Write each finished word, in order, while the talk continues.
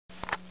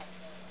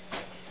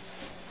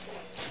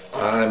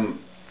I'm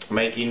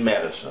making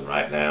medicine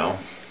right now.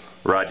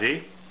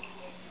 Rodgey?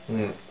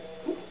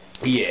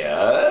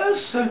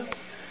 Yes?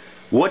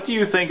 What do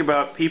you think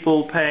about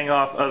people paying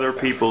off other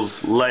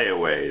people's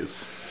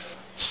layaways?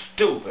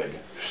 Stupid.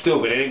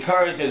 Stupid. It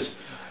encourages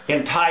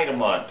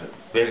entitlement.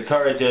 It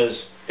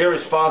encourages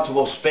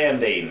irresponsible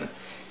spending,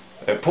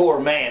 poor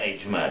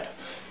management.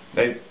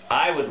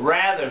 I would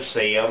rather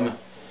see them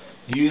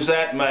use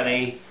that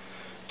money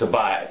to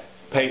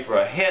pay for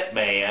a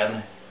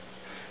hitman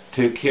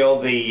to kill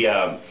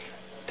the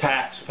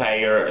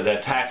taxpayer, the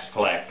tax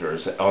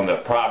collectors on the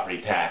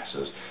property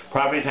taxes.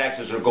 Property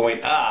taxes are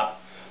going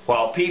up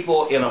while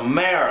people in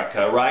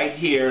America, right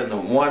here in the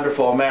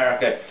wonderful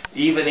America,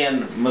 even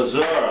in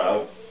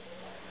Missouri,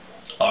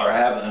 are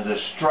having to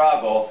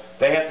struggle.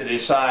 They have to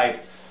decide,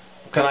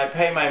 can I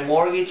pay my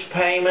mortgage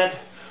payment,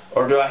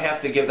 or do I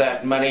have to give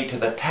that money to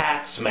the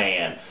tax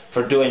man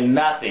for doing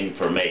nothing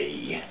for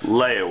me?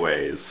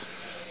 Layaways.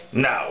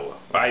 No,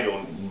 I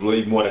don't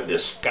even want to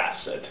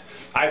discuss it.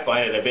 I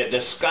find it a bit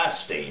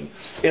disgusting.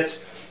 It's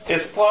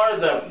part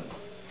of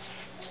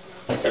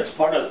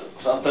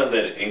something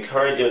that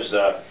encourages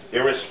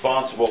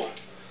irresponsible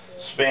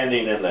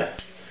spending and the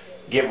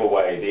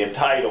giveaway, the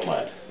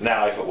entitlement.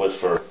 Now, if it was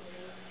for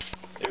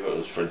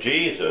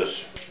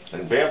Jesus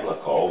and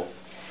biblical,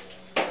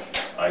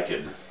 I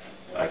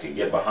could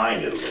get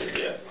behind it a little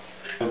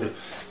bit.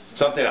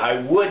 Something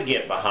I would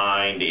get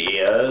behind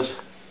is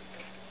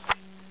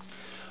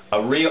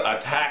a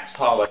tax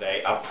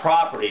holiday, a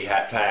property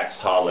tax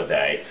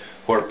holiday,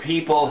 where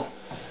people,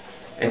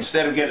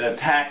 instead of getting a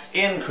tax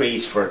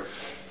increase for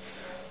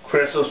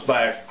Christmas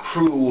by a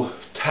cruel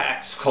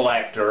tax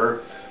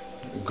collector,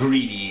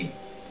 greedy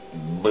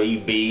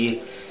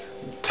BB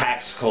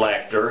tax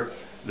collector,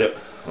 that,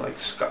 like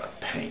Scott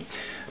Payne,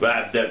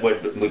 but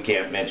we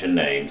can't mention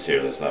names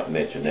here. Let's not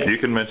mention names. You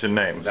can mention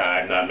names. No,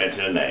 I'm not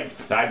mentioning names.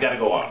 I've got to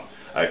go on.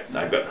 I've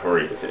got to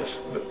hurry with this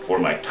before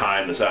my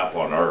time is up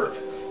on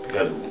Earth.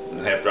 Because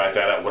after I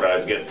found out what I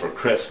was getting for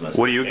Christmas,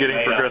 what are you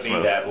getting for Christmas? It may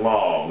not be that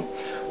long.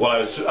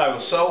 Well, I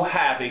was so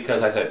happy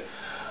because I said,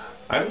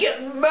 I'm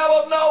getting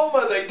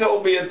melanoma, they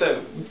told me at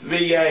the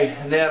VA.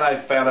 And then I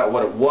found out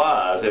what it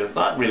was. It's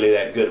not really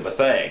that good of a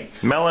thing.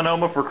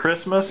 Melanoma for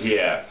Christmas?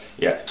 Yeah,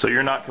 yeah. So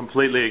you're not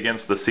completely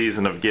against the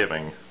season of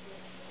giving?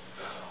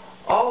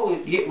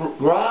 Oh, yeah,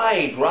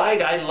 right.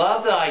 I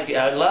love the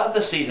idea. I love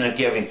the season of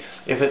giving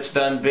if it's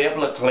done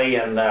biblically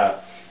and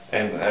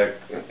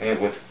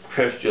with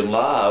Christian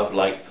love,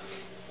 like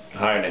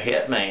hiring a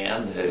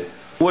hitman.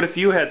 What if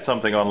you had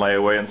something on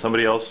layaway and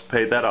somebody else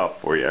paid that off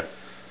for you?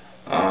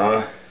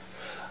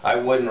 I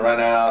wouldn't run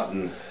out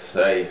and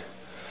say,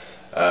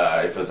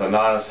 if it's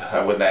anonymous,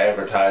 I wouldn't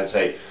advertise,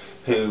 say,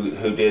 who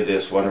did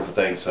this wonderful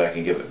thing so I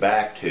can give it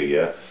back to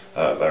you,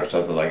 or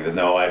something like that.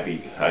 No, I'd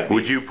be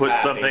Would you put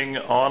happy. Something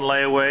on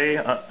layaway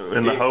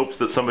in the hopes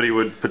that somebody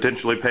would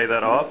potentially pay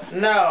that off?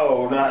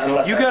 No, not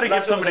unless, you got to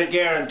get somebody a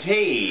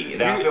guarantee.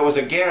 Now, if it was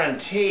a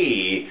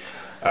guarantee,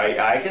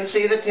 I can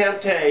see the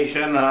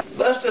temptation.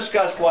 Let's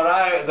discuss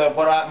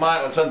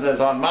something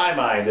that's on my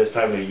mind this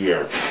time of the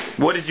year.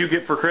 What did you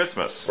get for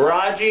Christmas?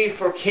 Rodgey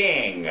for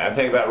King. I'm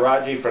thinking about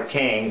Rodgey for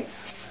King.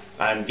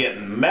 I'm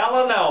getting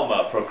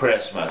melanoma for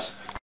Christmas.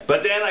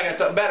 But then I got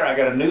something better. I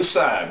got a new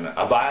son,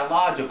 a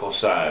biological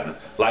son,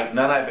 like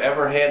none I've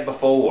ever had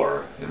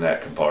before in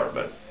that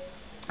compartment.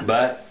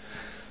 But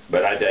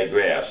I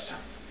digressed.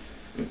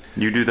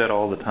 You do that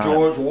all the time.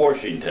 George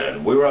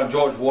Washington. We were on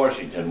George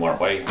Washington,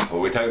 weren't we? Were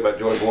we talking about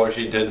George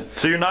Washington?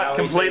 So you're not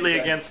completely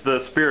against the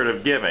spirit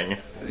of giving?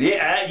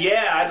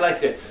 Yeah, I'd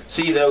like to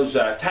see those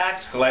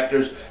tax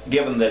collectors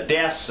given the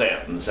death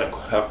sentence,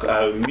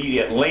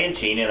 immediate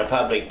lynching in a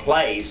public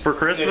place. For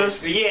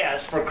Christmas?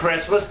 Yes, for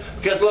Christmas.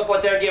 Because look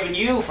what they're giving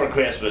you for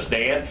Christmas,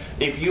 Dan.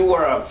 If you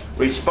were a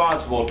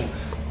responsible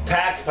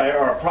taxpayer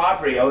or a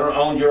property owner,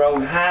 owned your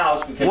own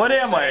house, because what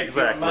am I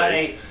exactly?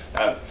 Money,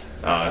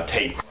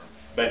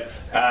 but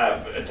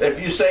if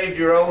you saved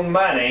your own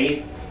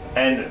money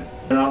and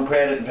on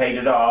credit and paid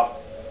it off,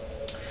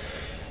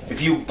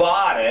 if you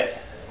bought it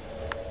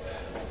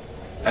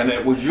and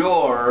it was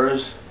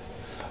yours,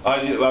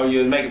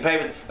 you'd make a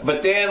payment.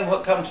 But then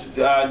what comes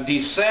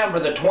December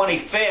the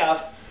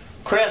 25th,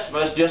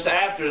 Christmas, just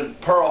after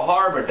Pearl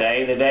Harbor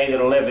Day, the day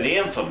that'll live in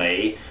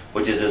infamy,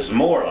 which is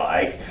more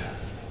like,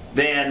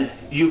 then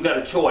you've got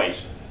a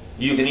choice.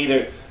 You can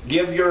either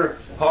give your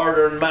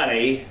hard-earned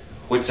money,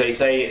 which they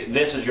say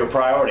this is your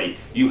priority.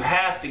 You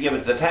have to give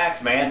it to the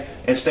tax man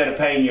instead of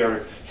paying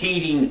your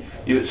heating,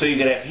 so you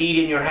can have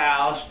heat in your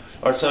house,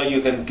 or so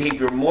you can keep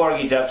your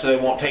mortgage up so they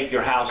won't take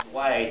your house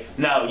away.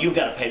 No, you've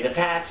got to pay the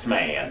tax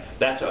man.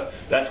 That's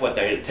what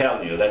they're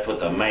telling you. That's what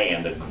the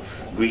man, the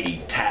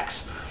greedy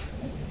tax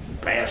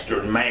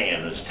bastard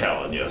man, is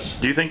telling us.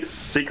 Do you think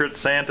secret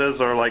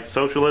Santas are like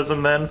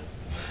socialism then?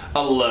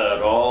 A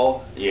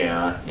little,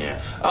 yeah.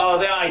 Oh,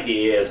 the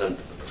idea isn't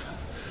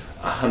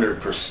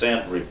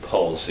 100%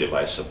 repulsive,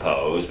 I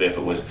suppose, if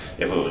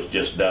it was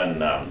just done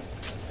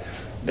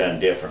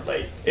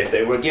differently. If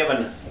they were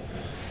given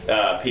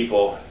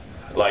people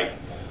like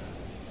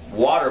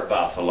water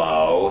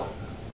buffalo